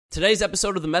Today's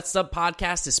episode of the Mets Up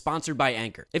Podcast is sponsored by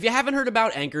Anchor. If you haven't heard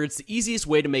about Anchor, it's the easiest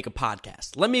way to make a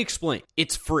podcast. Let me explain.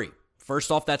 It's free.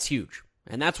 First off, that's huge.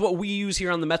 And that's what we use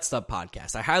here on the Mets Up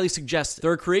Podcast. I highly suggest it.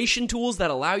 There are creation tools that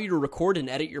allow you to record and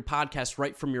edit your podcast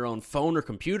right from your own phone or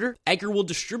computer. Anchor will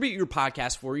distribute your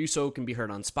podcast for you so it can be heard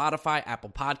on Spotify,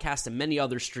 Apple Podcasts, and many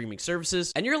other streaming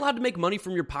services. And you're allowed to make money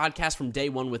from your podcast from day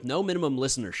one with no minimum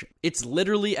listenership. It's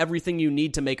literally everything you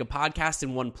need to make a podcast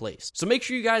in one place. So make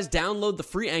sure you guys download the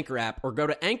free Anchor app or go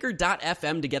to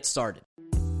anchor.fm to get started.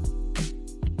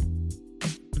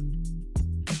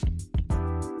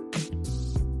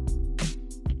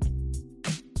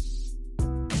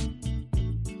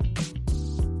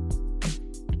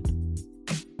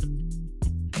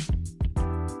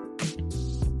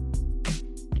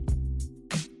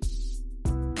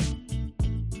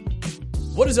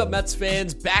 What is up, Mets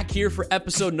fans? Back here for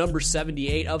episode number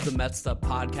 78 of the Mets Up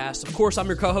Podcast. Of course, I'm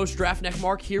your co-host, Draftneck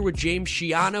Mark, here with James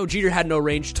Schiano. Jeter had no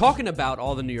range, talking about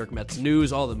all the New York Mets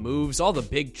news, all the moves, all the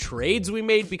big trades we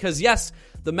made, because yes,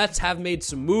 the Mets have made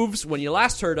some moves. When you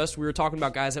last heard us, we were talking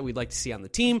about guys that we'd like to see on the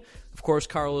team. Of course,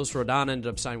 Carlos Rodon ended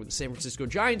up signing with the San Francisco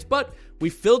Giants, but we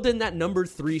filled in that number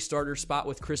 3 starter spot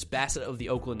with Chris Bassitt of the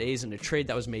Oakland A's in a trade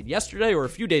that was made yesterday or a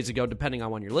few days ago, depending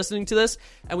on when you're listening to this.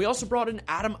 And we also brought in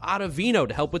Adam Ottavino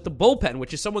to help with the bullpen,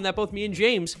 which is someone that both me and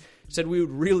James said we would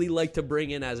really like to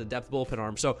bring in as a depth bullpen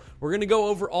arm. So we're going to go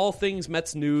over all things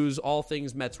Mets news, all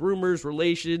things Mets rumors,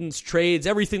 relations, trades,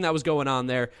 everything that was going on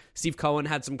there. Steve Cohen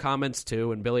had some comments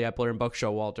too, and Billy Epler and Buck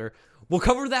Showalter. We'll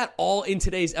cover that all in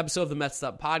today's episode of the Mets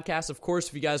Up Podcast. Of course,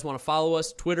 if you guys want to follow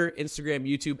us, Twitter, Instagram,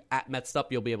 YouTube, at Mets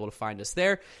Up, you'll be able to find us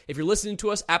there. If you're listening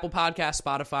to us, Apple Podcasts,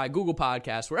 Spotify, Google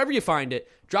Podcasts, wherever you find it,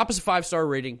 drop us a 5-star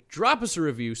rating, drop us a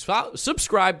review,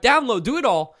 subscribe, download, do it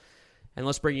all. And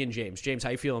let's bring in James. James, how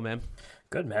you feeling, man?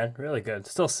 Good, man. Really good.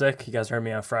 Still sick. You guys heard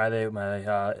me on Friday with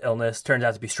my illness. Turned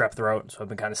out to be strep throat, so I've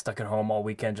been kind of stuck at home all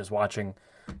weekend just watching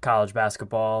college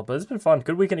basketball. But it's been fun.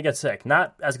 Good weekend to get sick.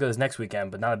 Not as good as next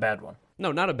weekend, but not a bad one.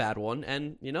 No, not a bad one.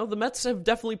 And, you know, the Mets have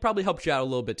definitely probably helped you out a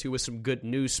little bit, too, with some good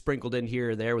news sprinkled in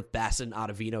here or there with Bassitt and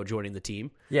Ottavino joining the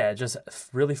team. Yeah, just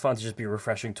really fun to just be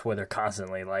refreshing Twitter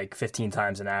constantly, like 15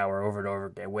 times an hour, over and over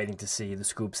again, waiting to see the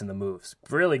scoops and the moves.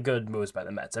 Really good moves by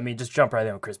the Mets. I mean, just jump right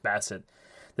in with Chris Bassitt.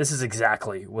 This is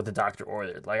exactly what the doctor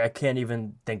ordered. Like, I can't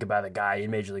even think about a guy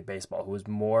in Major League Baseball who is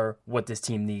more what this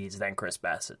team needs than Chris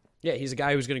Bassitt. Yeah, he's a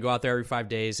guy who's going to go out there every 5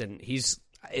 days, and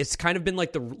it's kind of been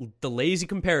like the lazy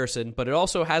comparison, but it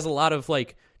also has a lot of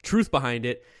like truth behind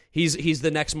it. He's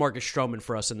the next Marcus Stroman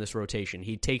for us in this rotation.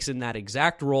 He takes in that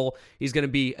exact role. He's going to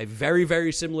be a very,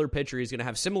 very similar pitcher. He's going to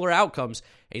have similar outcomes,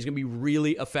 and he's going to be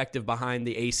really effective behind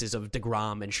the aces of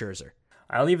DeGrom and Scherzer.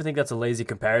 I don't even think that's a lazy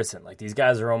comparison. Like, these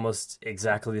guys are almost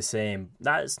exactly the same.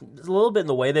 Not a little bit in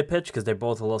the way they pitch, because they're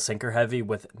both a little sinker heavy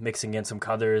with mixing in some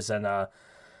cutters and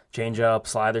change-up,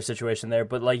 slider situation there.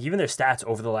 But, like, even their stats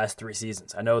over the last 3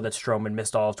 seasons. I know that Stroman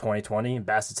missed all of 2020, and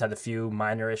Bassitt's had a few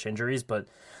minor-ish injuries, but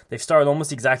they've started almost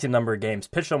the exact same number of games,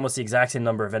 pitched almost the exact same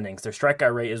number of innings. Their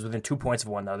strikeout rate is within 2 points of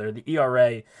one another. The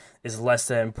ERA is less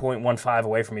than 0.15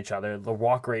 away from each other. The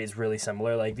walk rate is really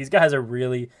similar. Like, these guys are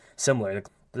really similar.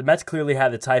 The Mets clearly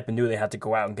had the type and knew they had to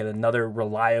go out and get another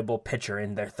reliable pitcher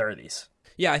in their 30s.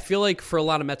 Yeah, I feel like for a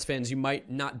lot of Mets fans, you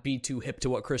might not be too hip to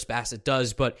what Chris Bassitt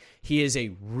does, but he is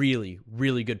a really,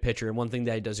 really good pitcher. And one thing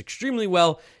that he does extremely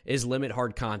well is limit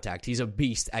hard contact. He's a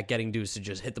beast at getting dudes to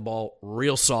just hit the ball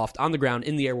real soft, on the ground,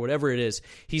 in the air, whatever it is.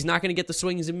 He's not going to get the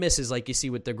swings and misses like you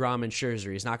see with DeGrom and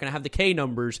Scherzer. He's not going to have the K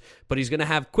numbers, but he's going to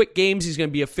have quick games. He's going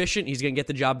to be efficient. He's going to get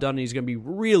the job done, and he's going to be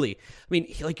really, I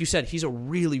mean, like you said, he's a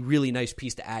really, really nice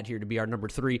piece to add here to be our number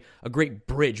 3, a great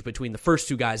bridge between the first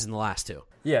 2 guys and the last 2.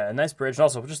 Yeah, a nice bridge. And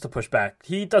also, just to push back,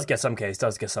 he does get some Ks,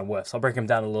 does get some whiffs. I'll break him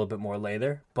down a little bit more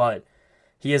later, but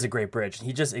he is a great bridge.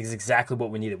 He just is exactly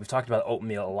what we needed. We've talked about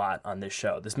oatmeal a lot on this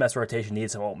show. This Mets rotation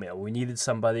needs some oatmeal. We needed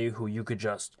somebody who you could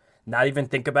just not even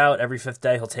think about every 5th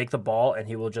day. He'll take the ball, and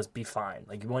he will just be fine.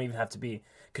 Like, you won't even have to be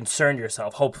concerned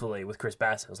yourself, hopefully, with Chris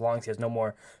Bassitt, as long as he has no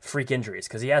more freak injuries,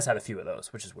 because he has had a few of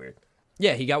those, which is weird.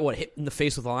 Yeah, he got, hit in the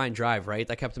face with a line drive, right?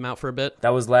 That kept him out for a bit? That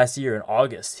was last year in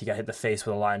August. He got hit in the face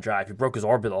with a line drive. He broke his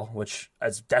orbital, which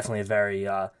is definitely a very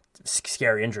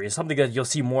scary injury. It's something that you'll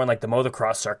see more in like the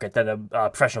motocross circuit than a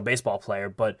professional baseball player.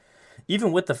 But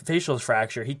even with the facial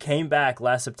fracture, he came back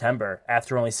last September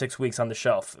after only 6 weeks on the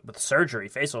shelf with surgery,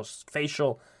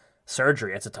 facial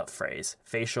surgery. That's a tough phrase.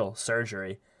 Facial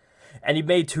surgery. And he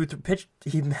made he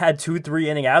had 2-3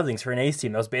 inning outings for an A's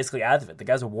team that was basically out of it. The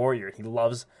guy's a warrior. He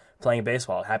loves playing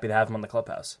baseball. Happy to have him on the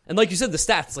clubhouse. And like you said, the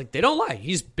stats, like, they don't lie.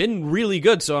 He's been really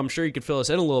good, so I'm sure you could fill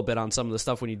us in a little bit on some of the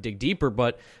stuff when you dig deeper.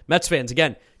 But Mets fans,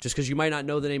 again, just because you might not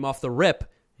know the name off the rip,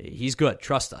 He's good.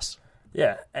 Trust us.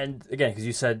 Yeah, and again, because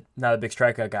you said not a big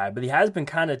strikeout guy, but he has been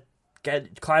kind of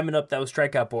climbing up those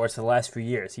strikeout boards for the last few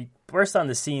years. He burst on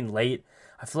the scene late.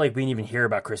 I feel like we didn't even hear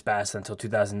about Chris Bassitt until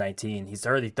 2019. He's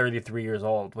already 33 years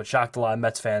old, which shocked a lot of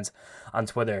Mets fans on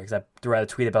Twitter because I threw out a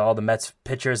tweet about all the Mets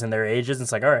pitchers and their ages. And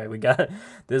it's like, all right,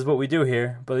 this is what we do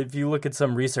here. But if you look at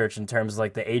some research in terms of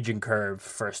like the aging curve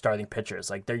for starting pitchers,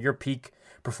 like your peak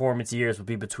performance years would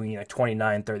be between like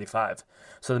 29 and 35.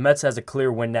 So the Mets, as a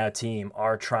clear win now team,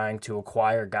 are trying to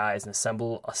acquire guys and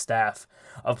assemble a staff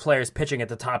of players pitching at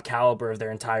the top caliber of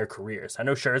their entire careers. I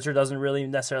know Scherzer doesn't really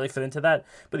necessarily fit into that,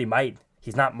 but he might.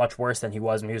 He's not much worse than he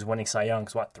was when he was winning Cy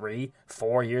Youngs,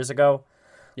 3-4 years ago?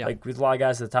 Yeah. Like, with a lot of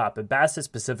guys at the top. But Bassitt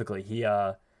specifically,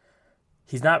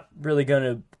 he's not really going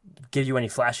to give you any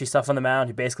flashy stuff on the mound.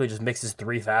 He basically just mixes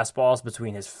 3 fastballs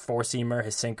between his four-seamer,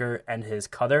 his sinker, and his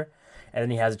cutter. And then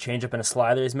he has a changeup and a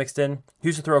slider he's mixed in. He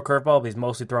used to throw a curveball, but he's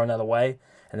mostly throwing that away.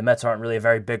 And the Mets aren't really a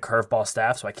very big curveball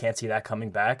staff, so I can't see that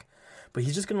coming back. But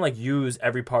he's just going to use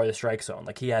every part of the strike zone.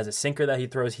 Like, he has a sinker that he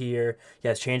throws here. He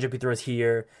has changeup he throws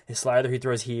here. His slider he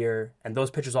throws here. And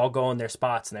those pitches all go in their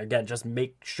spots. And again, just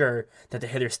make sure that the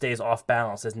hitter stays off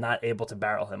balance, is not able to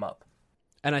barrel him up.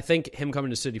 And I think him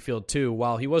coming to Citi Field too,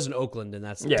 while he was in Oakland, and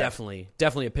that's definitely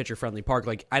a pitcher-friendly park,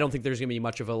 like, I don't think there's going to be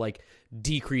much of a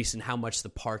decrease in how much the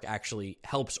park actually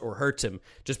helps or hurts him,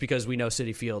 just because we know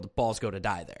Citi Field, balls go to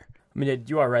die there. I mean,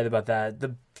 you are right about that.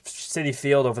 The Citi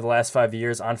Field over the last 5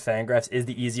 years on Fangraphs is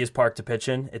the easiest park to pitch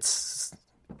in. It's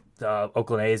the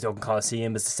Oakland A's, the Oakland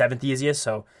Coliseum is the 7th easiest,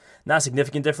 so not a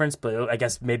significant difference, but I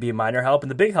guess maybe a minor help. And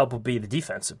the big help will be the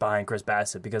defense behind Chris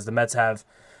Bassitt, because the Mets have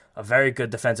a very good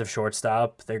defensive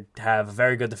shortstop. They have a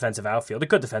very good defensive outfield. A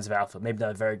good defensive outfield. Maybe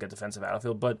not a very good defensive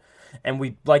outfield, and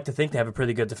we like to think they have a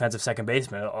pretty good defensive second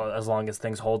baseman as long as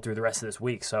things hold through the rest of this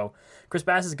week. So Chris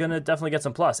Bassitt is going to definitely get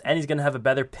some plus, and he's going to have a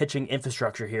better pitching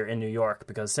infrastructure here in New York,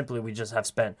 because simply we just have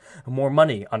spent more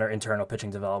money on our internal pitching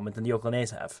development than the Oakland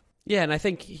A's have. Yeah, and I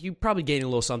think you probably gain a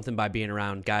little something by being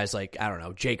around guys like, I don't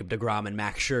know, Jacob deGrom and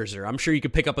Max Scherzer. I'm sure you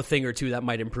could pick up a thing or two that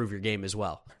might improve your game as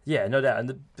well. Yeah, no doubt. And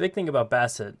the big thing about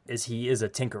Bassitt is he is a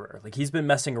tinkerer. Like, he's been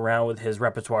messing around with his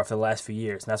repertoire for the last few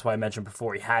years, and that's why I mentioned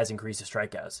before he has increased his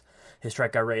strikeouts. His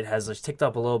strikeout rate has ticked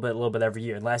up a little bit every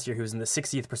year. And last year he was in the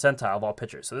 60th percentile of all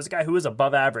pitchers. So this is a guy who is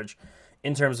above average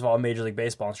in terms of all Major League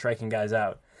Baseball and striking guys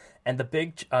out. And the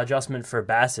big adjustment for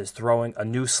Bassitt is throwing a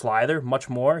new slider much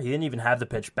more. He didn't even have the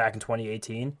pitch back in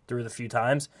 2018, threw it a few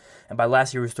times. And by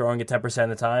last year, he was throwing it 10% of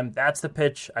the time. That's the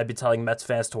pitch I'd be telling Mets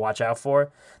fans to watch out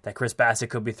for, that Chris Bassitt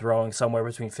could be throwing somewhere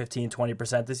between 15 and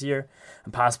 20% this year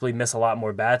and possibly miss a lot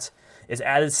more bats. It's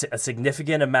added a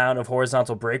significant amount of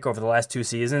horizontal break over the last 2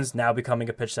 seasons, now becoming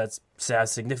a pitch that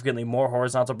has significantly more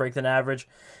horizontal break than average.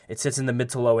 It sits in the mid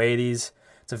to low 80s.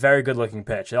 It's a very good-looking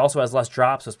pitch. It also has less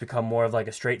drop, so it's become more of like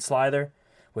a straight slider,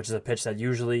 which is a pitch that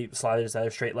usually sliders that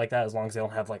are straight like that, as long as they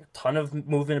don't have like a ton of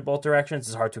movement in both directions.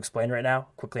 It's hard to explain right now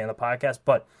quickly on the podcast,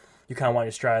 but you kind of want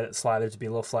your slider to be a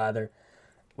little flatter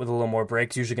with a little more break.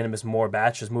 It's usually going to miss more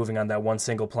bats just moving on that one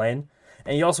single plane.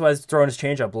 And he also has thrown his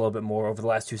changeup a little bit more over the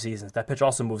last 2 seasons. That pitch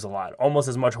also moves a lot, almost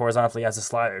as much horizontally as a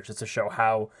slider, just to show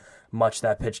how much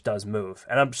that pitch does move.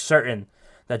 And I'm certain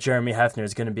that Jeremy Hefner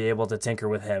is going to be able to tinker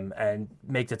with him and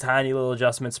make the tiny little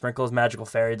adjustments, sprinkle his magical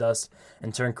fairy dust,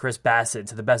 and turn Chris Bassitt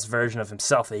into the best version of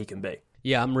himself that he can be.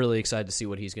 Yeah, I'm really excited to see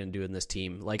what he's going to do in this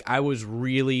team. Like, I was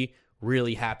really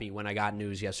happy when I got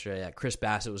news yesterday that Chris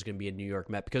Bassitt was going to be a New York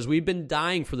Met, because we've been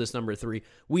dying for this number 3.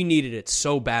 We needed it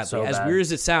so badly. As weird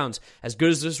as it sounds, as good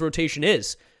as this rotation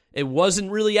is, it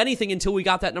wasn't really anything until we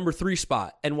got that number 3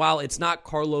 spot. And while it's not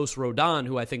Carlos Rodon,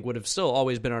 who I think would have still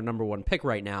always been our number 1 pick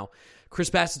right now, Chris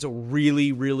Bassitt's a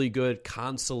really good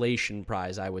consolation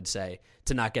prize, I would say,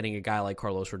 to not getting a guy like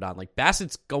Carlos Rodon. Like,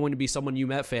 Bassitt's going to be someone you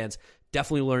Met fans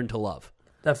definitely learn to love.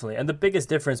 Definitely. And the biggest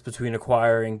difference between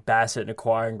acquiring Bassitt and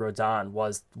acquiring Rodon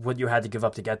was what you had to give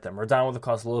up to get them. Rodon would have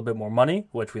cost a little bit more money,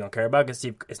 which we don't care about because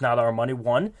it's not our money,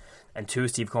 1. And 2,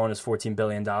 Steve Cohen is $14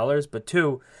 billion. But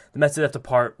 2, the Mets did have to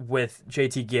part with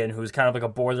JT Ginn, who's kind of like a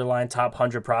borderline top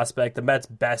 100 prospect, the Mets'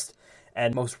 best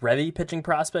and most ready pitching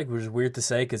prospect, which is weird to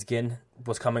say because Ginn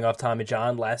was coming off Tommy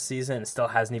John last season and still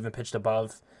hasn't even pitched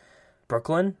above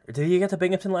Brooklyn. Or did he get to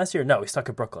Binghamton last year? No, he stuck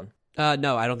at Brooklyn.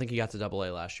 No, I don't think he got to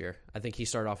Double-A last year. I think he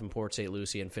started off in Port St.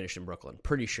 Lucie and finished in Brooklyn.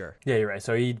 Pretty sure. Yeah, you're right.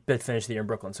 So he finished the year in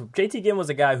Brooklyn. So JT Ginn was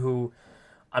a guy who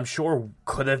I'm sure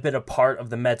could have been a part of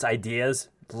the Mets' ideas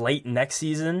late next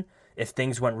season if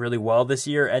things went really well this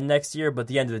year and next year. But at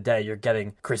the end of the day, you're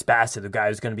getting Chris Bassitt, the guy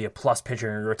who's going to be a plus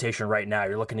pitcher in rotation right now.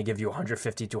 You're looking to give you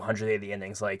 150 to 180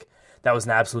 innings. Like, that was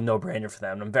an absolute no-brainer for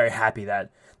them. And I'm very happy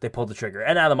that they pulled the trigger.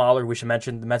 And Adam Oller, we should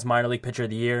mention, the Mets minor league pitcher of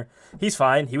the year. He's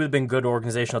fine. He would have been good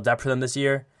organizational depth for them this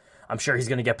year. I'm sure he's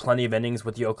going to get plenty of innings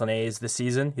with the Oakland A's this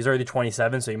season. He's already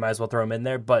 27, so you might as well throw him in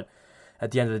there. But at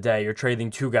the end of the day, you're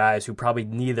trading two guys who probably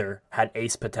neither had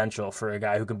ace potential for a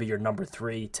guy who can be your number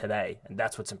 3 today, and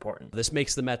that's what's important. This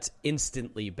makes the Mets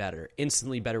instantly better,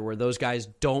 where those guys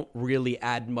don't really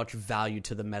add much value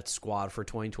to the Mets squad for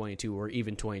 2022 or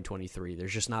even 2023.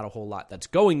 There's just not a whole lot that's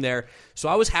going there, so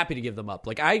I was happy to give them up.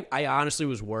 Like, I honestly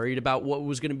was worried about what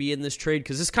was going to be in this trade,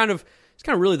 because it's kind of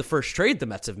really the first trade the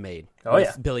Mets have made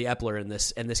with Billy Epler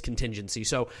in this contingency.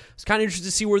 So it's kind of interested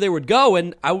to see where they would go,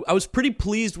 and I was pretty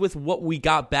pleased with what we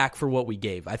got back for what we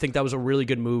gave. I think that was a really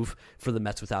good move for the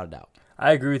Mets, without a doubt.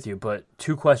 I agree with you, but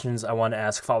two questions I want to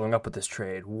ask following up with this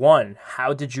trade. One,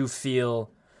 how did you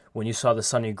feel when you saw the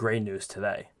Sonny Gray news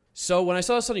today? So when I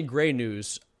saw the Sonny Gray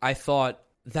news, I thought,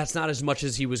 that's not as much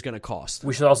as he was going to cost.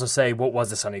 We should also say, what was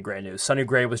the Sonny Gray news? Sonny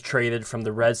Gray was traded from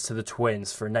the Reds to the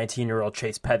Twins for 19-year-old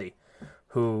Chase Petty,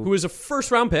 who is a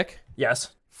first-round pick.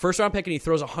 Yes. First-round pick, and he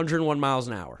throws 101 miles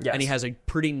an hour. Yes. And he has a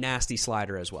pretty nasty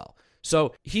slider as well.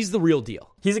 So he's the real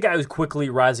deal. He's a guy who's quickly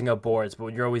rising up boards, but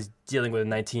when you're always dealing with a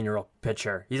 19-year-old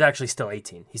pitcher, he's actually still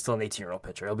 18. He's still an 18-year-old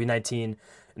pitcher. He'll be 19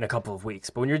 in a couple of weeks.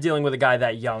 But when you're dealing with a guy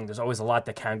that young, there's always a lot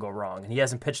that can go wrong. And he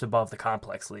hasn't pitched above the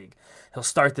complex league. He'll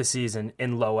start the season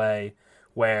in low A,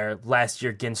 where last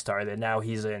year Ginn started. Now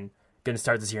he's going to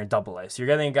start this year in double A. So you're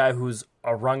getting a guy who's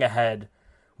a rung ahead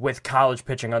with college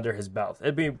pitching under his belt.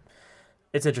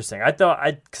 It's interesting.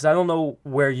 Because I don't know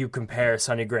where you compare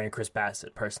Sonny Gray and Chris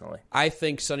Bassitt personally. I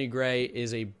think Sonny Gray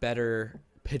is a better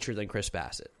pitcher than Chris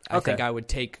Bassitt. I think I would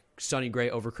take Sonny Gray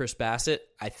over Chris Bassitt.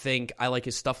 I think I like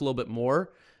his stuff a little bit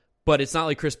more, but it's not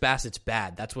like Chris Bassitt's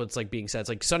bad. That's what's like being said. It's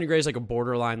like Sonny Gray is like a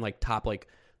borderline, like top like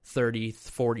 30,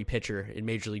 40 pitcher in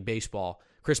Major League Baseball.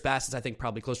 Chris Bassitt's, I think,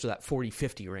 probably close to that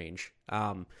 40-50 range.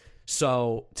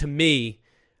 So to me,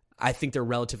 I think they're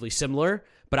relatively similar,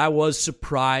 but I was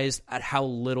surprised at how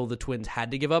little the Twins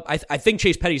had to give up. I think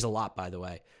Chase Petty's a lot, by the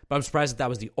way, but I'm surprised that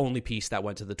was the only piece that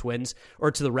went to the Twins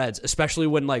or to the Reds, especially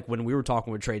when we were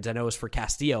talking with trades. I know it was for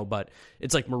Castillo, but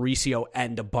it's like Mauricio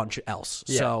and a bunch else.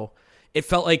 Yeah. So it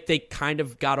felt like they kind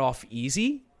of got off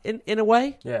easy in a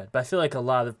way. Yeah, but I feel like a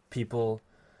lot of people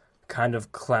kind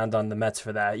of clowned on the Mets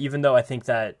for that, even though I think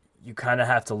that you kind of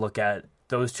have to look at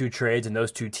those two trades and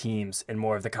those two teams in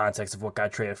more of the context of what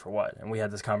got traded for what. And we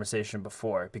had this conversation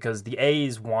before, because the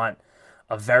A's want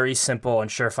a very simple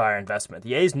and surefire investment.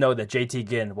 The A's know that JT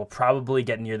Ginn will probably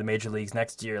get near the major leagues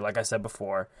next year, like I said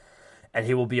before, and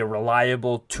he will be a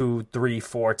reliable 2, 3,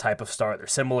 4 type of starter,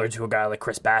 similar to a guy like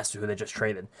Chris Bassitt, who they just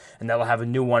traded. And they'll have a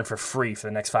new one for free for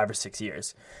the next 5 or 6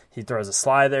 years. He throws a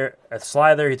slider,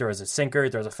 he throws a sinker, he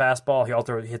throws a fastball,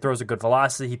 he throws a good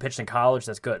velocity. He pitched in college,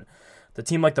 that's good. The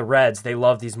team like the Reds, they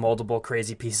love these moldable,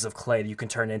 crazy pieces of clay that you can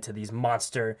turn into these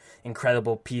monster,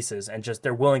 incredible pieces, and just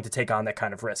they're willing to take on that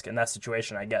kind of risk in that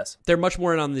situation, I guess. They're much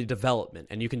more in on the development,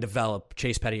 and you can develop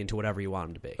Chase Petty into whatever you want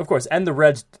him to be. Of course, and the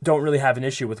Reds don't really have an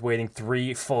issue with waiting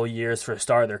 3 full years for a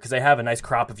starter, because they have a nice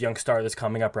crop of young starters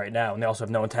coming up right now, and they also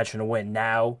have no intention to win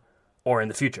now or in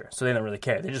the future, so they don't really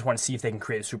care. They just want to see if they can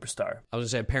create a superstar. I was going to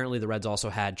say, apparently the Reds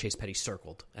also had Chase Petty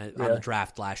circled on the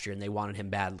draft last year, and they wanted him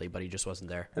badly, but he just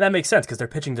wasn't there. And that makes sense, because their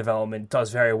pitching development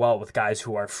does very well with guys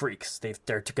who are freaks.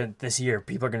 This year,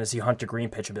 people are going to see Hunter Green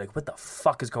pitch and be like, what the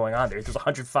fuck is going on there? He throws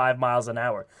 105 miles an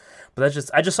hour. But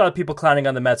I just saw people clowning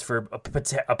on the Mets for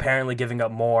apparently giving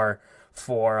up more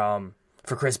for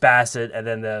Chris Bassitt, and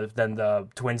then the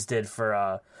Twins did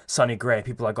for Sonny Gray.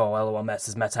 People are like, oh, LOL, Mets,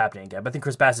 is Mets happening again? But I think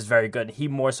Chris Bassitt's very good. He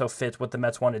more so fits what the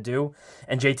Mets want to do,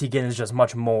 and JT Ginn is just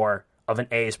much more of an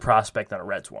A's prospect than a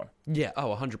Reds one. Yeah,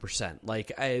 100%.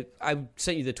 Like, I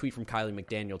sent you the tweet from Kylie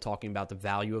McDaniel talking about the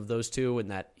value of those two, and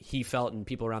that he felt and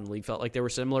people around the league felt like they were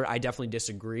similar. I definitely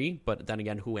disagree, but then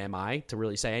again, who am I to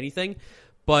really say anything?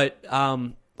 But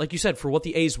like you said, for what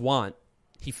the A's want,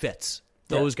 he fits.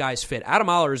 Those guys fit. Adam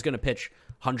Oller is going to pitch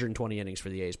 120 innings for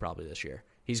the A's probably this year.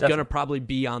 He's going to probably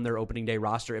be on their opening day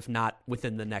roster, if not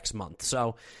within the next month.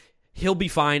 So he'll be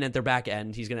fine at their back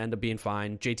end. He's going to end up being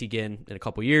fine. JT Ginn in a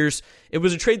couple years. It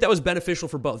was a trade that was beneficial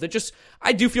for both.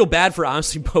 I do feel bad for,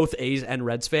 honestly, both A's and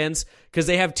Reds fans, because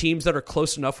they have teams that are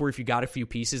close enough where if you got a few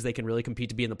pieces, they can really compete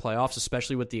to be in the playoffs,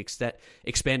 especially with the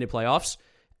expanded playoffs.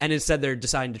 And instead, they're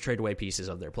deciding to trade away pieces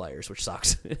of their players, which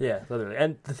sucks. Yeah, literally.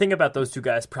 And the thing about those two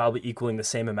guys probably equaling the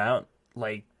same amount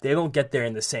like they don't get there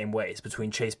in the same ways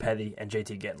between Chase Petty and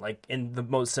JT Ginn. Like in the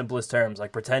most simplest terms,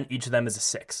 like pretend each of them is a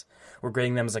 6. We're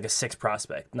grading them as like a 6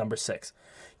 prospect, number 6.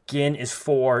 Ginn is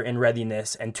 4 in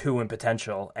readiness and 2 in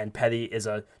potential, and Petty is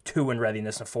a 2 in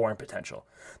readiness and 4 in potential.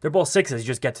 They're both 6s. You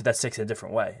just get to that 6 in a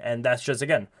different way, and that's just,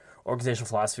 again, organizational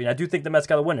philosophy. And I do think the Mets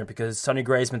got a winner because Sonny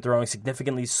Gray's been throwing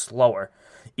significantly slower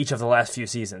each of the last few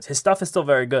seasons. His stuff is still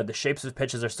very good. The shapes of his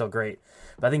pitches are still great.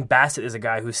 But I think Bassett is a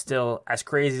guy who's still, as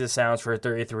crazy as it sounds for a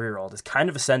 33-year-old, is kind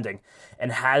of ascending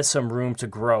and has some room to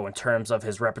grow in terms of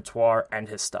his repertoire and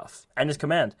his stuff and his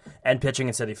command and pitching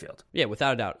in Citi Field. Yeah,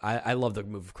 without a doubt. I love the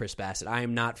move of Chris Bassett. I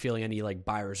am not feeling any like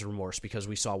buyer's remorse because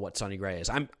we saw what Sonny Gray is.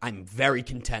 I'm very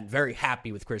content, very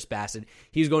happy with Chris Bassett.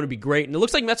 He's going to be great. And it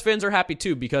looks like Mets fans are happy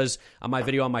too because on my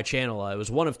video on my channel, it was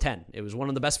 1 of 10. It was one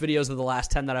of the best videos of the last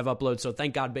 10 that I've uploaded. So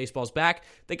thank God baseball's back.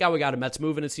 Thank God we got a Mets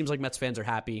move, and it seems like Mets fans are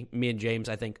happy. Me and James,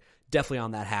 I think, definitely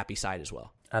on that happy side as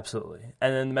well. Absolutely.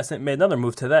 And then the Mets made another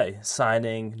move today,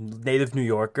 signing native New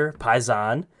Yorker,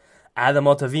 Paisan, Adam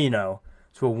Ottavino,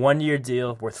 to a 1-year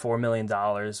deal worth $4 million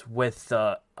with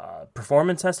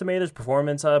performance estimators,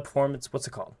 performance, what's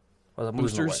it called?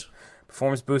 Boosters?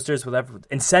 Performance boosters, whatever.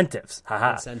 Incentives.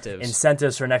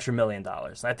 Incentives for an extra $1 million.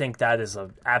 I think that is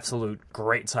an absolute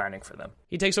great signing for them.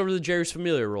 He takes over the Jerry's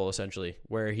Familia role, essentially,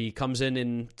 where he comes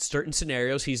in certain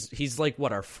scenarios. He's like,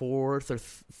 what, our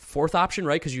fourth option,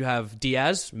 right? Because you have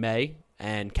Diaz, May,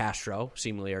 and Castro,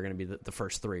 seemingly are going to be the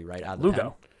first 3, right? Out of the Lugo.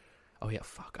 pen. Oh, yeah,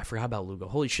 fuck. I forgot about Lugo.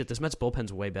 Holy shit, this Mets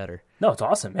bullpen's way better. No, it's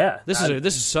awesome, yeah. This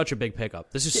is such a big pickup.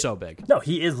 This is so big. No,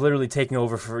 he is literally taking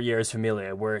over for Jerry's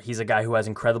Familia, where he's a guy who has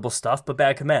incredible stuff but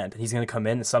bad command. He's going to come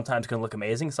in and sometimes going to look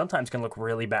amazing, sometimes going to look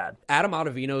really bad. Adam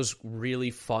Ottavino's really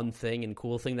fun thing and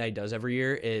cool thing that he does every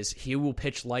year is he will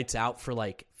pitch lights out for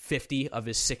like 50 of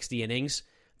his 60 innings.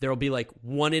 There will be like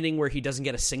 1 inning where he doesn't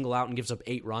get a single out and gives up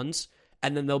 8 runs.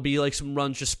 And then there'll be like some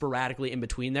runs just sporadically in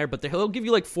between there, but he'll give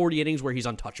you like 40 innings where he's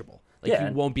untouchable. Like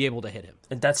you won't be able to hit him.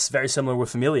 And that's very similar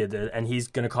with Familia did, and he's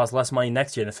going to cost less money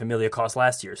next year than Familia cost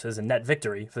last year. So there's a net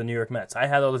victory for the New York Mets. I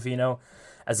had Ottavino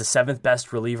as the 7th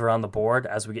best reliever on the board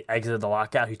as we exited the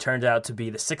lockout. He turned out to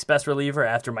be the 6th best reliever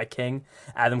after my king,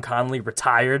 Adam Connolly,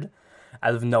 retired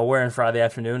out of nowhere on Friday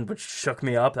afternoon, which shook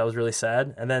me up. That was really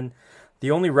sad. And then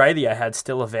the only righty I had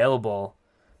still available,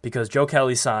 because Joe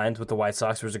Kelly signed with the White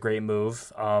Sox, which was a great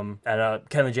move, and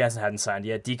Kenley Jansen hadn't signed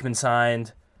yet. Diekman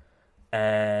signed,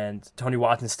 and Tony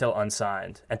Watson's still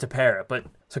unsigned, and Tepera. But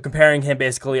so comparing him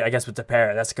basically, I guess, with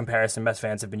Tepera, that's a comparison Mets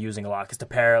fans have been using a lot because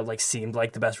Tepera seemed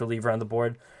like the best reliever on the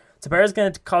board. Tepera's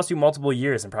going to cost you multiple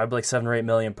years and probably like $7 or $8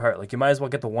 million per. Like you might as well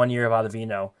get the 1 year of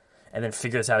Ottavino and then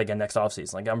figure this out again next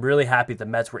offseason. Like I'm really happy the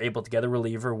Mets were able to get a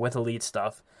reliever with elite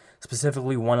stuff,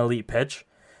 specifically one elite pitch,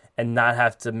 and not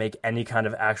have to make any kind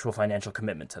of actual financial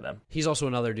commitment to them. He's also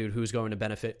another dude who's going to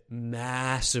benefit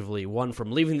massively. 1,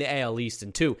 from leaving the AL East,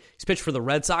 and 2, he's pitched for the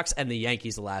Red Sox and the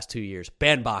Yankees the last 2 years.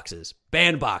 Bandboxes.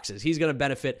 He's going to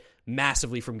benefit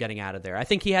massively from getting out of there. I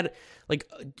think he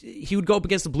would go up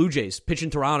against the Blue Jays, pitch in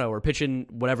Toronto or pitch in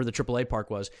whatever the AAA park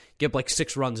was, get like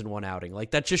 6 runs in 1 outing. Like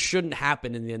that just shouldn't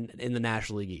happen in the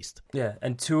National League East. Yeah,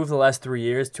 and 2 of the last 3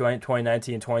 years,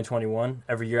 2019 and 2021,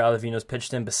 every year Ottavino's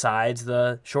pitched in besides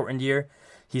the shortened year,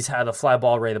 he's had a fly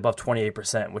ball rate above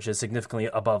 28%, which is significantly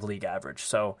above league average.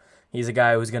 So he's a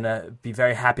guy who's going to be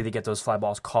very happy to get those fly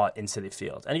balls caught in Citi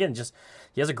Field. And again,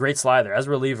 he has a great slider. As a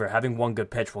reliever, having one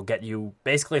good pitch will get you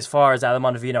basically as far as Adam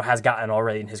Ottavino has gotten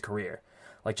already in his career.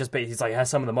 Has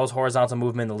some of the most horizontal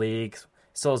movement in the league.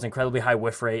 Still has an incredibly high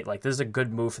whiff rate. Like this is a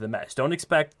good move for the Mets. Don't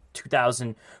expect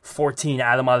 2014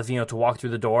 Adam Ottavino to walk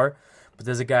through the door, but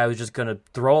there's a guy who's just going to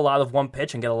throw a lot of one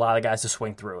pitch and get a lot of guys to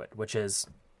swing through it, which is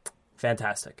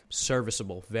fantastic.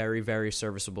 Serviceable. Very, very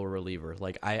serviceable reliever.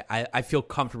 Like, I feel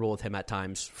comfortable with him at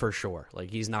times, for sure.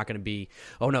 Like, he's not going to be,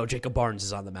 oh no, Jacob Barnes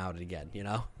is on the mound again, you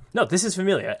know? No, this is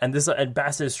Familia, and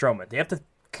Bassett is Stroman. They have to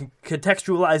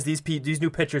contextualize these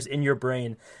new pitchers in your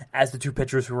brain as the 2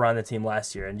 pitchers who were on the team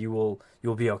last year, and you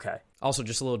will be okay. Also,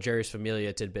 just a little Jerry's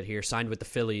Familia tidbit here. Signed with the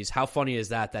Phillies. How funny is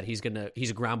that he's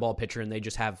a ground ball pitcher and they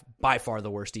just have by far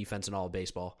the worst defense in all of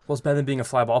baseball? Well, it's better than being a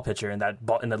fly ball pitcher in the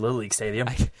Little League stadium.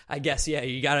 I guess,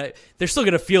 yeah. They're still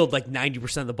gonna field like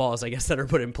 90% of the balls, I guess, that are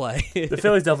put in play. The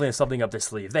Phillies definitely have something up their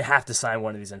sleeve. They have to sign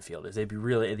one of these infielders. They'd be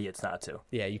really idiots not to.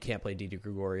 Yeah, you can't play Didi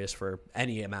Gregorius for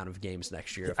any amount of games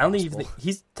next year. I don't think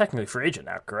he's technically free agent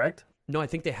now, correct? No, I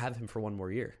think they have him for 1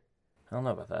 more year. I don't know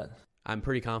about that. I'm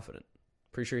pretty confident.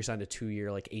 Pretty sure he signed a 2-year,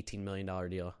 like $18 million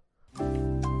deal.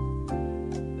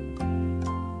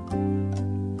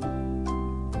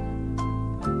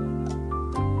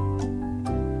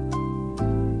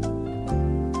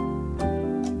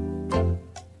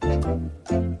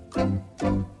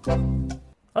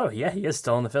 yeah, he is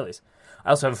still in the Phillies. I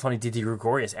also have a funny Didi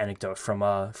Gregorius anecdote from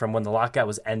when the lockout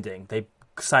was ending. They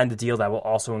signed a deal that will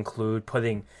also include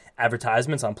putting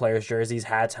advertisements on players' jerseys,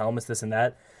 hats, helmets, this and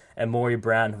that. And Maury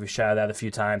Brown, who we shouted out a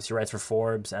few times, he writes for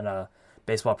Forbes and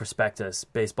Baseball Prospectus,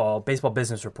 baseball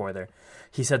business reporter.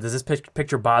 He said, "Does this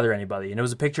picture bother anybody?" And it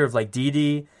was a picture of like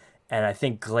Didi and I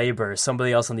think Glaber,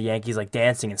 somebody else on the Yankees, like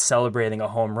dancing and celebrating a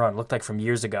home run. It looked like from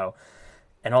years ago.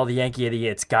 And all the Yankee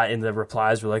idiots got in the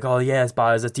replies were like, "Oh yeah, it's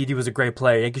bothers us. Didi was a great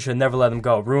player. Yankees should never let him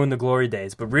go. Ruin the glory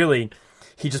days." But really,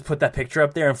 he just put that picture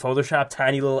up there and Photoshopped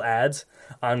tiny little ads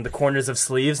on the corners of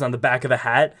sleeves on the back of a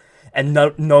hat. And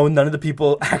none of the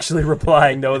people actually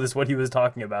replying know this what he was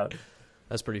talking about.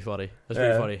 That's pretty funny.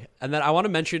 Pretty funny. And then I want to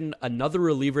mention another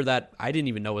reliever that I didn't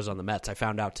even know was on the Mets. I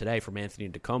found out today from Anthony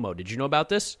DiComo. Did you know about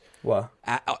this? What?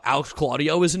 Alex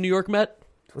Claudio is a New York Met.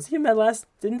 Was he a Met last?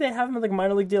 Didn't they have him in like a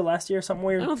minor league deal last year or something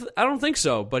weird? I don't think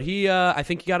so. But I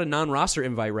think he got a non-roster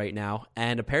invite right now.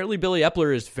 And apparently Billy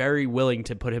Epler is very willing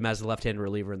to put him as the left-handed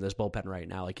reliever in this bullpen right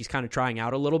now. Like he's kind of trying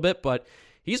out a little bit, but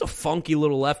he's a funky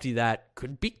little lefty that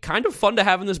could be kind of fun to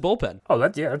have in this bullpen. Oh,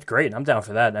 that's great. I'm down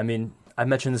for that. I mean, I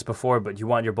mentioned this before, but you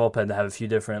want your bullpen to have a few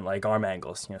different like arm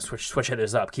angles. You know, switch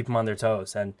hitters up, keep them on their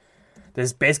toes, and this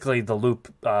is basically the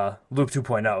loop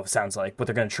 2.0. Sounds like what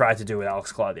they're going to try to do with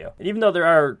Alex Claudio. And even though there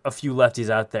are a few lefties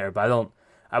out there, but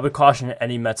I would caution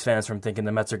any Mets fans from thinking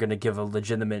the Mets are going to give a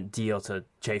legitimate deal to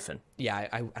Chafin. Yeah,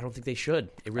 I don't think they should.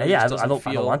 It really I don't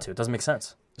want to. It doesn't make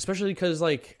sense. Especially because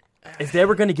like, if they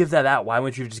were going to give that out, why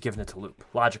wouldn't you have just given it to Loop?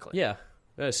 Logically. Yeah.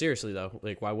 Seriously, though,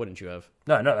 like, why wouldn't you have?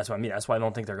 No, that's what I mean. That's why I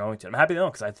don't think they're going to. I'm happy they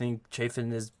don't, because I think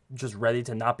Chafin is just ready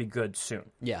to not be good soon.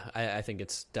 Yeah, I think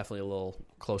it's definitely a little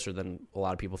closer than a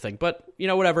lot of people think. But,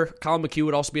 whatever. Colin McHugh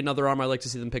would also be another arm I'd like to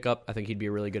see them pick up. I think he'd be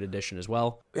a really good addition as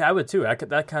well. Yeah, I would too.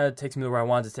 That kind of takes me to where I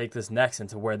wanted to take this next,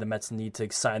 into where the Mets need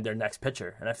to sign their next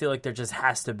pitcher. And I feel like there just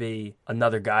has to be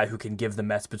another guy who can give the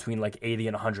Mets between like 80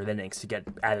 and 100 innings to get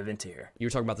added into here. You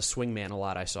were talking about the swingman a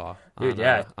lot, I saw. Dude,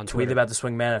 on Twitter. Tweeted about the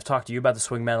swingman. I've talked to you about the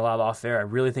swingman a lot off air. I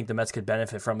really think the Mets could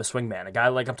benefit from a swingman. A guy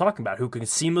like I'm talking about who can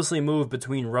seamlessly move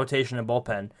between rotation and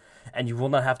bullpen, and you will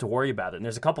not have to worry about it. And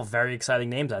there's a couple very exciting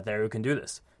names out there who can do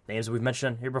this. Names that we've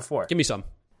mentioned here before. Give me some.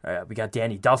 We got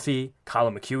Danny Duffy,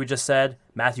 Colin McHugh we just said,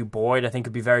 Matthew Boyd I think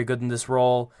could be very good in this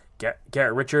role,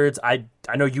 Garrett Richards. I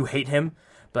know you hate him,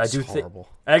 but I do think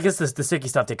I guess the sticky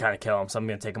stuff did kind of kill him, so I'm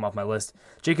going to take him off my list.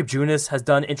 Jacob Junis has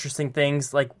done interesting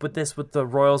things like with the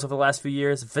Royals over the last few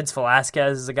years. Vince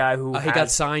Velasquez is a guy who he got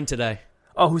signed today.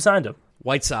 Oh, who signed him?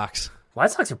 White Sox.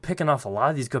 White Sox are picking off a lot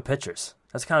of these good pitchers.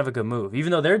 That's kind of a good move,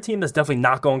 even though they're a team that's definitely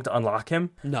not going to unlock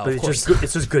him. No, but of course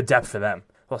it's just good depth for them.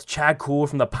 Well, Chad Kuhl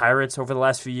from the Pirates over the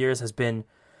last few years has been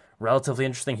relatively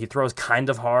interesting. He throws kind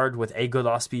of hard with a good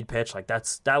off-speed pitch. Like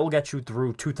that will get you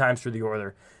through 2 times through the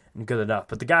order and good enough.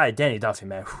 But the guy, Danny Duffy,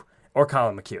 man, or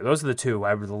Colin McHugh, those are the two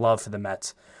I would love for the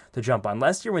Mets to jump on.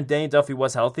 Last year when Danny Duffy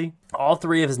was healthy, all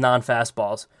 3 of his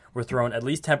non-fastballs were thrown at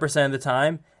least 10% of the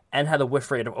time and had a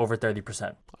whiff rate of over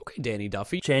 30%. Okay, Danny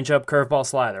Duffy. Changeup, curveball,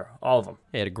 slider, all of them.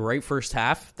 He had a great first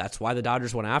half. That's why the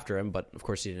Dodgers went after him, but of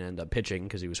course he didn't end up pitching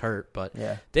because he was hurt. But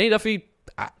yeah. Danny Duffy,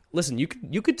 listen, you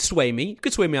could sway me. You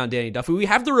could sway me on Danny Duffy. We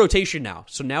have the rotation now,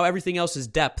 so now everything else is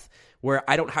depth where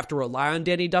I don't have to rely on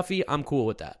Danny Duffy. I'm cool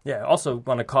with that. Yeah, also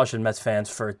want to caution Mets fans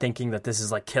for thinking that this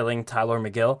is like killing Tyler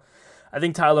McGill. I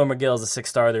think Tyler McGill as a 6th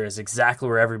starter is exactly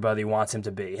where everybody wants him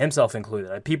to be, himself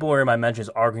included. People were in my mentions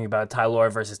arguing about Tyler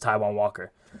versus Taijuan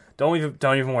Walker. Don't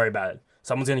even worry about it.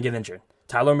 Someone's going to get injured.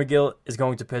 Tyler McGill is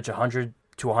going to pitch 100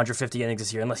 to 150 innings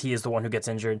this year, unless he is the one who gets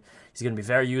injured. He's going to be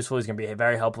very useful. He's going to be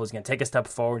very helpful. He's going to take a step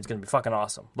forward. He's going to be fucking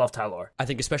awesome. Love Tyler. I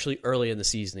think especially early in the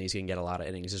season, he's going to get a lot of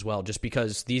innings as well, just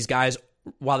because these guys,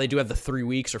 while they do have the 3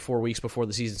 weeks or 4 weeks before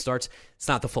the season starts, it's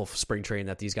not the full spring training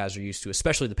that these guys are used to,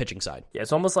 especially the pitching side. Yeah,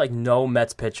 it's almost like no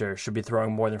Mets pitcher should be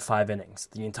throwing more than 5 innings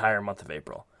the entire month of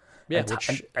April. Yeah,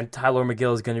 and Tyler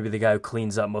McGill is going to be the guy who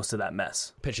cleans up most of that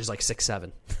mess. Pitches like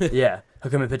 6-7. Yeah, he'll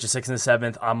come and pitch a 6th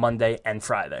and 7th on Monday and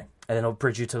Friday, and then he'll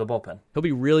bridge you to the bullpen. He'll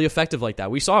be really effective like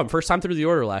that. We saw him first time through the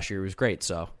order last year. He was great,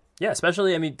 so... Yeah,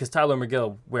 especially, because Tyler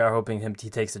McGill, we are hoping he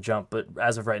takes a jump, but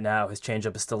as of right now, his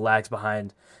changeup is still lags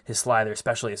behind his slider,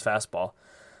 especially his fastball.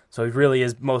 So he really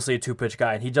is mostly a 2-pitch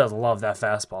guy, and he does love that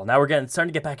fastball. Now we're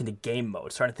starting to get back into game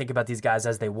mode, starting to think about these guys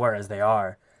as they were, as they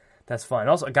are. That's fun.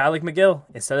 Also, a guy like McGill,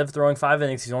 instead of throwing 5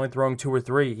 innings, he's only throwing 2 or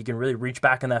 3. He can really reach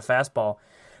back in that fastball,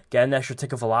 get an extra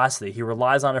tick of velocity. He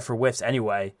relies on it for whiffs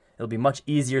anyway. It'll be much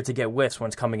easier to get whiffs when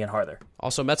it's coming in harder.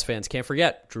 Also, Mets fans, can't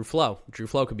forget Drew Flo. Drew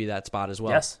Flo could be that spot as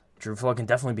well. Yes, Drew Flo can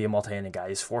definitely be a multi-inning guy.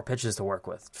 He has 4 pitches to work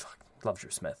with. Fuck, love Drew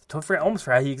Smith. Almost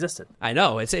forgot he existed. I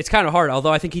know. It's kind of hard,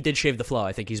 although I think he did shave the flow.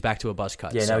 I think he's back to a buzz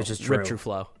cut. Yeah, so now he's just Drew. Rip Drew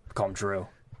Flo. Call him Drew.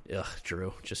 Ugh,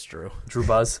 Drew. Just Drew. Drew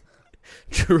Buzz.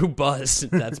 Drew Buzz.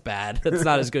 That's bad. That's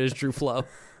not as good as Drew Flow.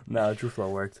 No, Drew Flow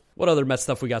worked. What other Mets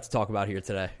stuff we got to talk about here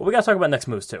today? Well, we got to talk about next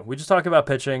moves, too. We just talked about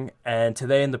pitching, and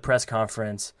today in the press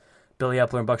conference, Billy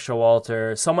Epler and Buck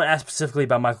Showalter, someone asked specifically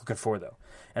about Michael Conforto.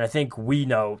 And I think we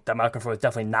know that Michael Conforto is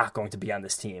definitely not going to be on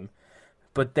this team.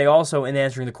 But they also, in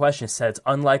answering the question, said it's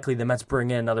unlikely the Mets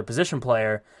bring in another position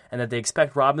player and that they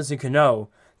expect Robinson Cano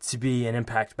to be an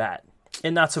impact bat.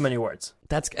 In not so many words.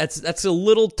 That's a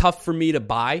little tough for me to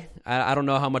buy. I don't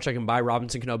know how much I can buy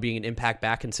Robinson Cano being an impact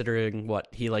back, considering what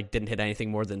he didn't hit anything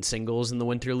more than singles in the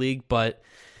Winter League. But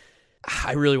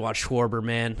I really want Schwarber,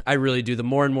 man. I really do. The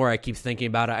more and more I keep thinking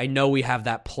about it, I know we have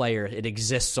that player. It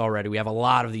exists already. We have a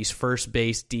lot of these first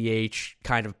base, DH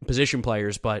kind of position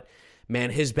players, but man,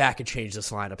 his back could change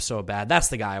this lineup so bad. That's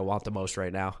the guy I want the most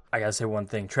right now. I gotta say one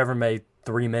thing. Trevor May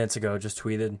 3 minutes ago just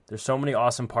tweeted, there's so many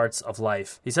awesome parts of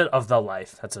life. He said of the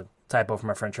life. That's a typo from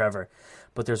my friend Trevor.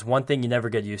 But there's one thing you never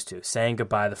get used to, saying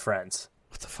goodbye to friends.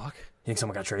 What the fuck? You think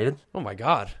someone got traded? Oh my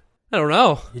God. I don't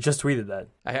know. He just tweeted that.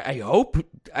 I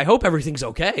hope everything's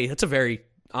okay. That's a very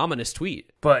ominous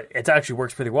tweet. But it actually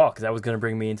works pretty well, because that was going to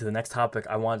bring me into the next topic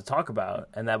I wanted to talk about,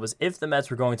 and that was if the Mets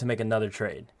were going to make another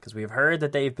trade. Because we've heard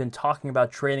that they've been talking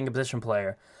about trading a position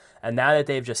player, and now that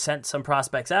they've just sent some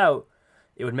prospects out,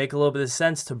 it would make a little bit of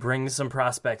sense to bring some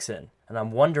prospects in. And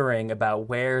I'm wondering about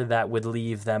where that would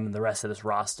leave them in the rest of this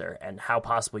roster and how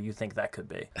possible you think that could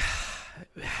be.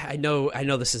 I know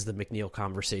this is the McNeil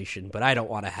conversation, but I don't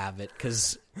want to have it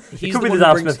because it could be the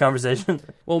Dom Smith conversation.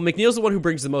 Well, McNeil's the one who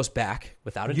brings the most back,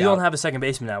 without a doubt. You don't have a second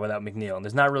baseman now without McNeil, and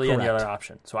there's not really any other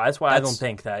option. So that's why I don't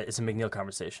think that it's a McNeil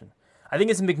conversation. I think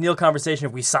it's a McNeil conversation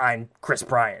if we sign Chris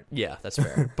Bryant. Yeah, that's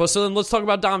fair. But so then let's talk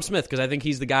about Dom Smith, because I think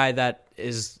he's the guy that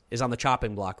is on the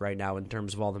chopping block right now in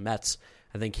terms of all the Mets.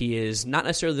 I think he is not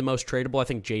necessarily the most tradable. I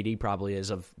think JD probably is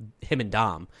of him and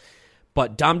Dom.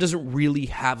 But Dom doesn't really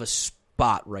have a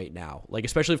spot right now. Like,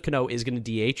 especially if Cano is going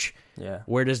to DH. Yeah.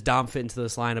 Where does Dom fit into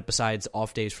this lineup besides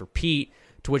off days for Pete?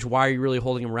 To which, why are you really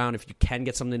holding him around if you can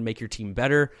get something to make your team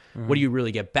better? Mm-hmm. What do you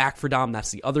really get back for Dom?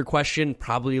 That's the other question.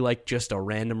 Probably just a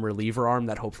random reliever arm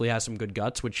that hopefully has some good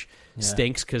guts, which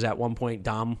stinks because at one point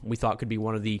Dom we thought could be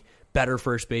one of the better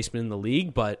first basemen in the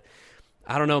league. But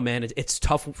I don't know, man. It's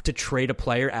tough to trade a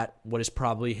player at what is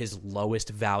probably his lowest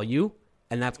value.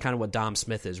 And that's kind of what Dom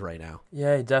Smith is right now.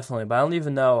 Yeah, definitely. But I don't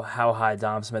even know how high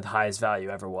Dom Smith's highest value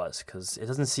ever was, because it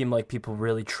doesn't seem like people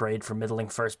really trade for middling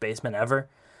first baseman ever.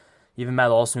 Even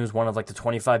Matt Olson, who's one of the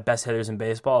 25 best hitters in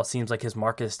baseball, it seems like his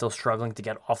market is still struggling to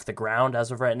get off the ground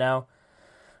as of right now.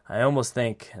 I almost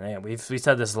think, and we've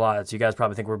said this a lot, so you guys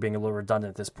probably think we're being a little redundant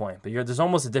at this point, but there's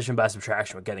almost addition by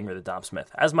subtraction with getting rid of Dom Smith.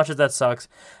 As much as that sucks,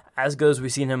 as good as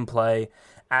we've seen him play,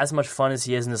 as much fun as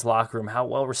he is in this locker room, how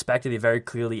well respected he very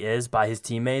clearly is by his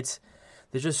teammates,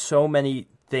 there's just so many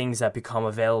things that become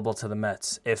available to the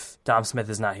Mets if Dom Smith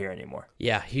is not here anymore.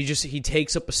 Yeah, he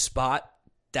takes up a spot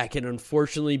that can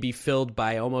unfortunately be filled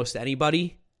by almost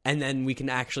anybody, and then we can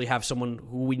actually have someone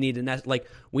who we need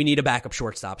we need a backup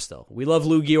shortstop still. We love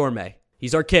Lou Guillorme.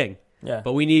 He's our king. Yeah.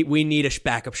 But we need a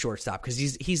backup shortstop because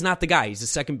he's not the guy. He's a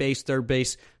second base, third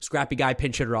base, scrappy guy,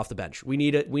 pinch hitter off the bench. We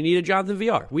need a Jonathan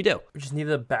Villar. We do. We just need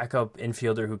a backup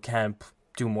infielder who can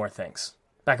do more things.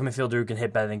 Backup infielder who can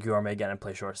hit better than Guillorme again and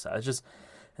play shortstop. It's just,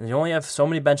 and you only have so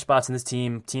many bench spots in this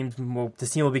team.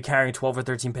 This team will be carrying 12 or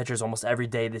 13 pitchers almost every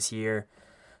day this year.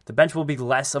 The bench will be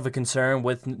less of a concern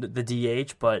with the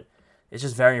DH, but it's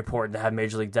just very important to have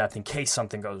Major League depth in case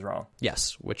something goes wrong.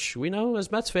 Yes, which we know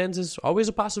as Mets fans is always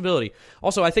a possibility.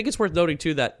 Also, I think it's worth noting,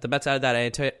 too, that the Mets added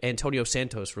that Antonio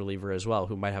Santos reliever as well,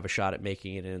 who might have a shot at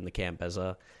making it in the camp as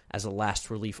a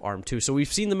last relief arm, too. So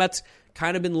we've seen the Mets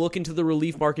kind of been looking to the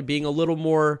relief market being a little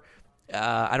more,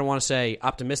 I don't want to say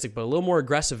optimistic, but a little more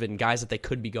aggressive in guys that they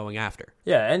could be going after.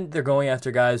 Yeah, and they're going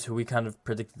after guys who we kind of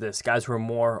predicted this, guys who are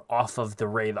more off of the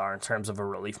radar in terms of a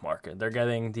relief market. They're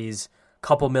getting these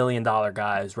couple $1 million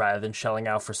guys rather than shelling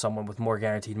out for someone with more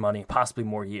guaranteed money, possibly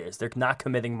more years. They're not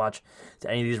committing much to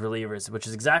any of these relievers, which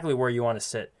is exactly where you want to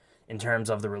sit in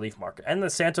terms of the relief market. And the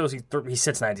Santos, he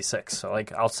sits 96, so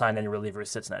I'll sign any reliever who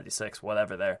sits 96,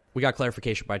 whatever there. We got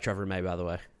clarification by Trevor May, by the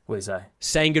way. What do you say?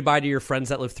 Saying goodbye to your friends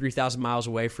that live 3,000 miles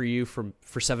away for you for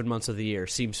 7 months of the year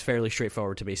seems fairly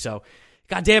straightforward to me. So,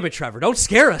 God damn it, Trevor, don't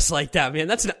scare us like that, man.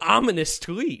 That's an ominous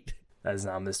tweet. That is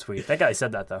an ominous tweet. That guy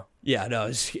said that, though. Yeah,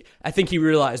 no, I think he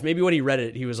realized, maybe when he read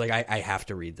it, he was like, I have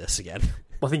to read this again.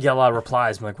 Well, I think you got a lot of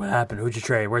replies. I'm like, what happened? Who'd you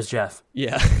trade? Where's Jeff?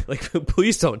 Yeah,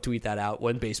 please don't tweet that out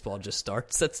when baseball just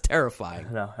starts. That's terrifying.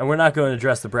 No, and we're not going to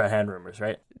address the Brett Hand rumors,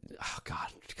 right? Oh, God.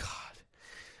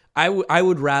 I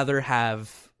would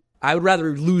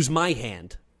rather lose my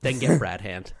hand than get Brad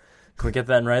Hand. Can we get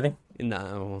that in writing?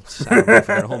 No, I don't know if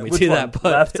they're going to hold me to that,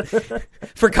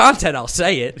 but for content, I'll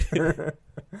say it.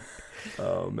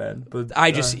 Oh, man. But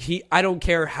I don't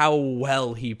care how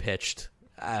well he pitched.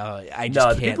 I just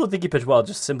can't. The people who think he pitched well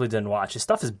just simply didn't watch. His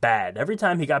stuff is bad. Every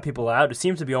time he got people out, it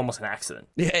seems to be almost an accident.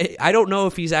 I don't know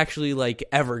if he's actually like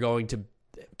ever going to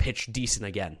pitch decent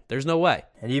again. There's no way.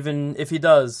 And even if he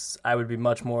does, I would be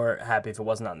much more happy if it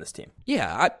wasn't on this team.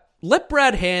 Yeah, let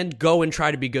Brad Hand go and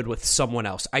try to be good with someone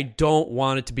else. I don't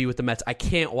want it to be with the Mets. I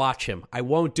can't watch him. I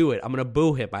won't do it. I'm going to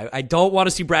boo him. I don't want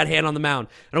to see Brad Hand on the mound.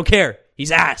 I don't care.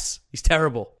 He's ass. He's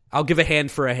terrible. I'll give a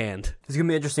hand for a hand. It's going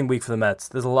to be an interesting week for the Mets.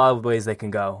 There's a lot of ways they can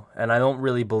go, and I don't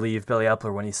really believe Billy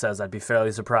Epler when he says I'd be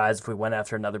fairly surprised if we went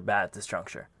after another bat at this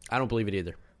juncture. I don't believe it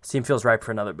either. This team feels ripe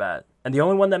for another bat. And the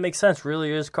only one that makes sense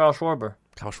really is Kyle Schwarber.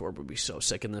 Kyle Schwarber would be so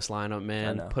sick in this lineup,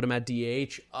 man. Put him at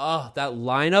DH. Oh, that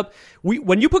lineup.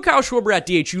 When you put Kyle Schwarber at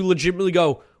DH, you legitimately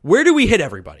go, where do we hit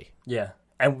everybody? Yeah.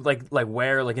 And like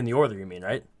where, like in the order, you mean,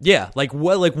 right? Yeah,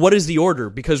 what is the order?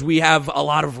 Because we have a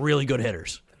lot of really good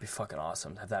hitters. It'd be fucking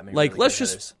awesome to have that many. Like really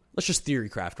let's just theory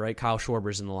craft, right? Kyle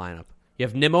Schwarber's in the lineup. You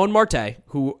have Nimmo and Marte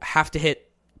who have to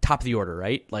hit top of the order,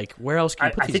 right? Like where else can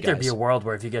you put these guys? I think there'd be a world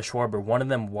where if you get Schwarber, one of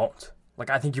them won't. Like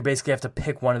I think you basically have to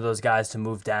pick one of those guys to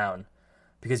move down,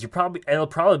 because it'll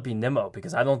probably be Nimmo,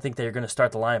 because I don't think they're going to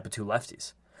start the lineup with two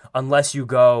lefties unless you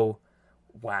go,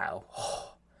 wow,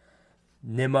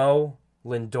 Nimmo,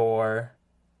 Lindor,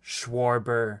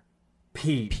 Schwarber,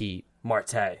 Pete,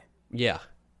 Marte. Yeah.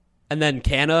 And then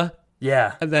Canna.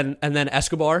 Yeah. And then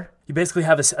Escobar. You basically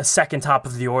have a second top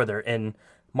of the order in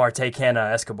Marte, Canna,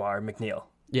 Escobar, McNeil.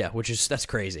 Yeah, that's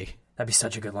crazy. That'd be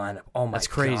such a good lineup. Oh my god. That's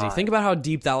crazy. Think about how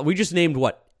deep that we just named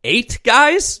 8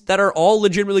 guys that are all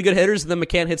legitimately good hitters, and then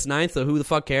McCann hits 9th, so who the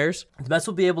fuck cares? The Mets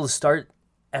will be able to start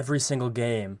every single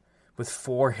game with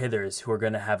 4 hitters who are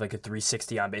going to have like a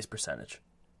 360 on base percentage.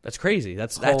 That's crazy.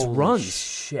 That's Holy runs.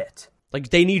 Shit. Like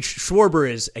they need Schwarber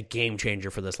is a game changer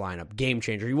for this lineup. Game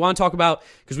changer. You want to talk about,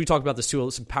 because we talked about this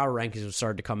too, some power rankings have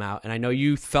started to come out, and I know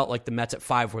you felt like the Mets at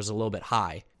 5 was a little bit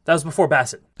high. That was before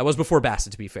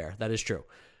Bassett. To be fair. That is true.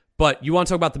 But you want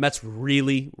to talk about the Mets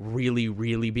really, really,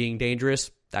 really being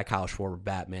dangerous? That Kyle Schwarber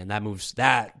bat, man,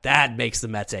 that makes the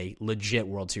Mets a legit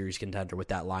World Series contender with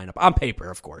that lineup. On paper,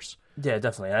 of course. Yeah,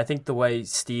 definitely. And I think the way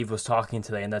Steve was talking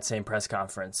today in that same press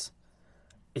conference,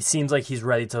 it seems like he's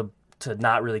ready to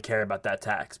not really care about that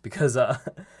tax, because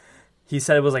he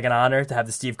said it was like an honor to have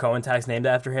the Steve Cohen tax named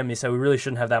after him. He said we really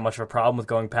shouldn't have that much of a problem with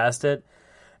going past it.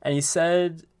 And he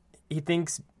said he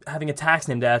thinks having a tax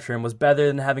named after him was better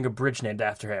than having a bridge named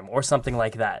after him, or something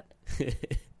like that.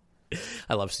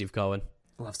 I love Steve Cohen.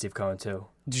 I love Steve Cohen too.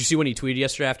 Did you see when he tweeted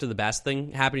yesterday after the Bass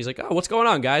thing happened? He's like, "Oh, what's going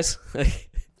on, guys?"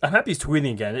 I'm happy he's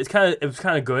tweeting again. It was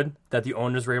kind of good that the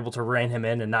owners were able to rein him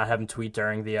in and not have him tweet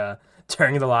during the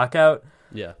lockout.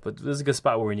 Yeah, but this is a good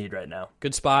spot where we need right now.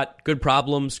 Good spot, good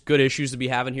problems, good issues to be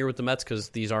having here with the Mets, because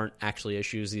these aren't actually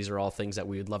issues. These are all things that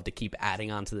we would love to keep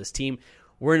adding on to this team.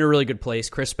 We're in a really good place.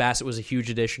 Chris Bassett was a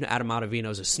huge addition. Adam Ottavino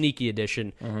is a sneaky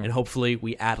addition, and hopefully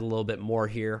we add a little bit more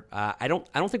here. I don't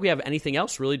think we have anything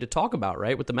else really to talk about,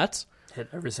 right, with the Mets? Hit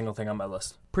every single thing on my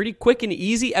list. Pretty quick and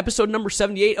easy. Episode number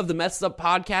 78 of the Mets Up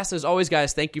Podcast. As always,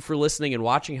 guys, thank you for listening and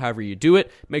watching, however you do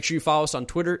it. Make sure you follow us on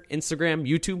Twitter, Instagram,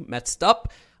 YouTube, Mets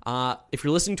Up. If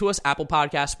you're listening to us, Apple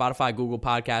Podcasts, Spotify, Google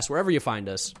Podcasts, wherever you find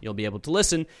us, you'll be able to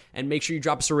listen. And make sure you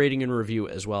drop us a rating and review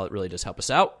as well. It really does help us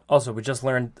out. Also, we just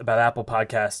learned about Apple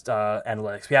Podcast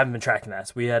analytics. We haven't been tracking that.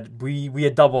 So we had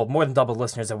more than double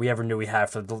listeners that we ever knew we had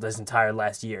for this entire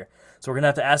last year. So we're going to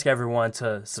have to ask everyone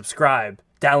to subscribe,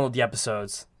 download the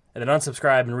episodes, and then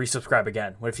unsubscribe and resubscribe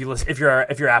again if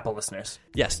you're Apple listeners.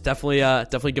 Yes,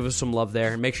 definitely give us some love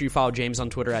there. Make sure you follow James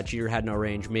on Twitter at Jeter Had No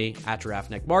Range, me at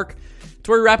GiraffeNeckMark. That's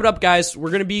where we wrap it up, guys.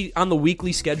 We're going to be on the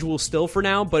weekly schedule still for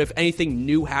now, but if anything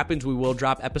new happens, we will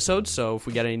drop episodes. So if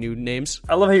we get any new names,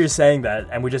 I love how you're saying that,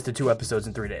 and we just did 2 episodes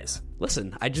in 3 days.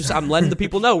 Listen, I'm letting the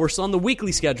people know we're still on the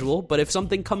weekly schedule, but if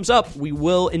something comes up, we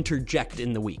will interject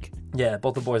in the week. Yeah,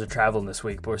 both the boys are traveling this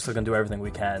week, but we're still going to do everything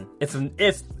we can.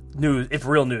 If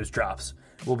real news drops,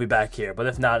 we'll be back here. But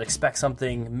if not, expect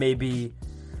something maybe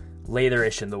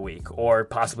later-ish in the week, or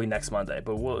possibly next Monday.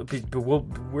 But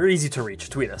we're easy to reach.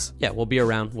 Tweet us. Yeah, we'll be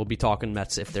around. We'll be talking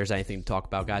Mets if there's anything to talk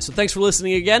about, guys. So thanks for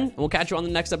listening again, and we'll catch you on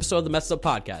the next episode of the Mets Up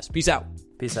Podcast. Peace out.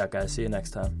 Peace out, guys. See you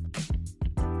next time.